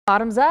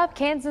Bottoms up,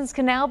 Kansas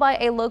can now buy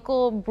a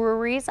local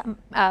brewery's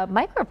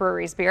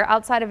microbreweries beer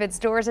outside of its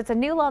doors. It's a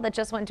new law that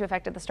just went into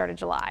effect at the start of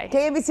July.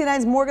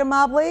 KMBC9's Morgan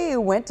Mobley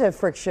went to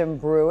Friction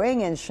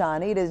Brewing in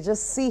Shawnee to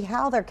just see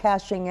how they're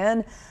cashing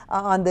in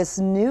on this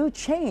new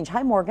change.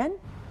 Hi, Morgan.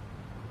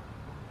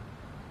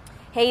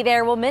 Hey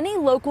there. Well, many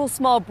local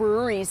small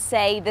breweries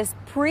say this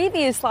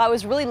previous law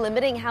was really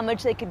limiting how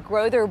much they could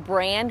grow their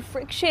brand.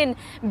 Friction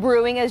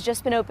Brewing has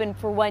just been open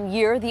for 1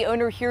 year. The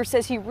owner here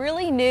says he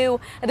really knew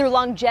their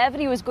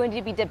longevity was going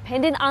to be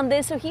dependent on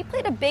this, so he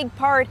played a big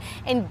part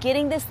in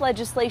getting this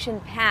legislation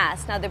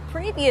passed. Now, the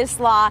previous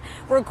law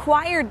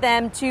required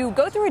them to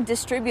go through a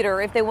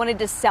distributor if they wanted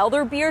to sell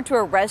their beer to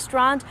a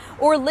restaurant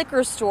or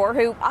liquor store,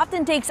 who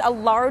often takes a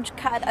large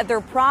cut of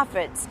their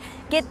profits.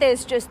 Get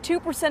this, just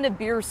 2% of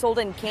beer sold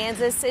in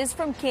Kansas is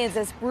from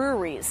Kansas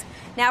breweries.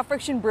 Now,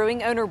 Friction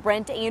Brewing owner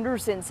Brent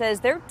Anderson says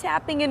they're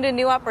tapping into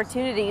new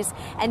opportunities,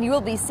 and you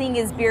will be seeing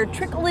his beer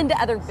trickle into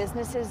other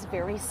businesses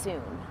very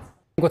soon.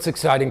 What's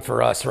exciting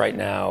for us right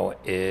now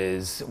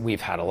is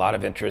we've had a lot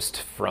of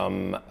interest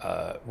from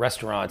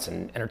restaurants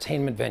and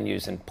entertainment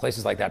venues and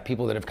places like that.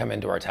 People that have come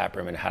into our tap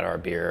room and had our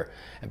beer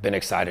have been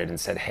excited and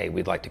said, hey,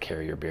 we'd like to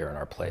carry your beer in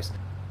our place.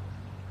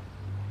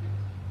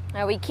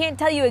 Now, we can't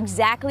tell you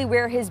exactly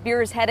where his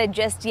beer is headed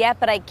just yet,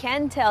 but I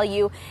can tell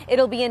you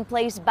it'll be in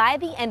place by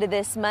the end of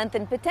this month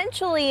and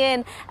potentially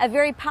in a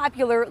very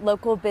popular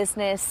local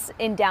business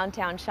in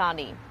downtown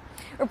Shawnee.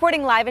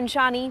 Reporting live in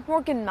Shawnee,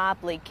 Morgan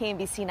Mobley,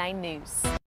 KMBC 9 News.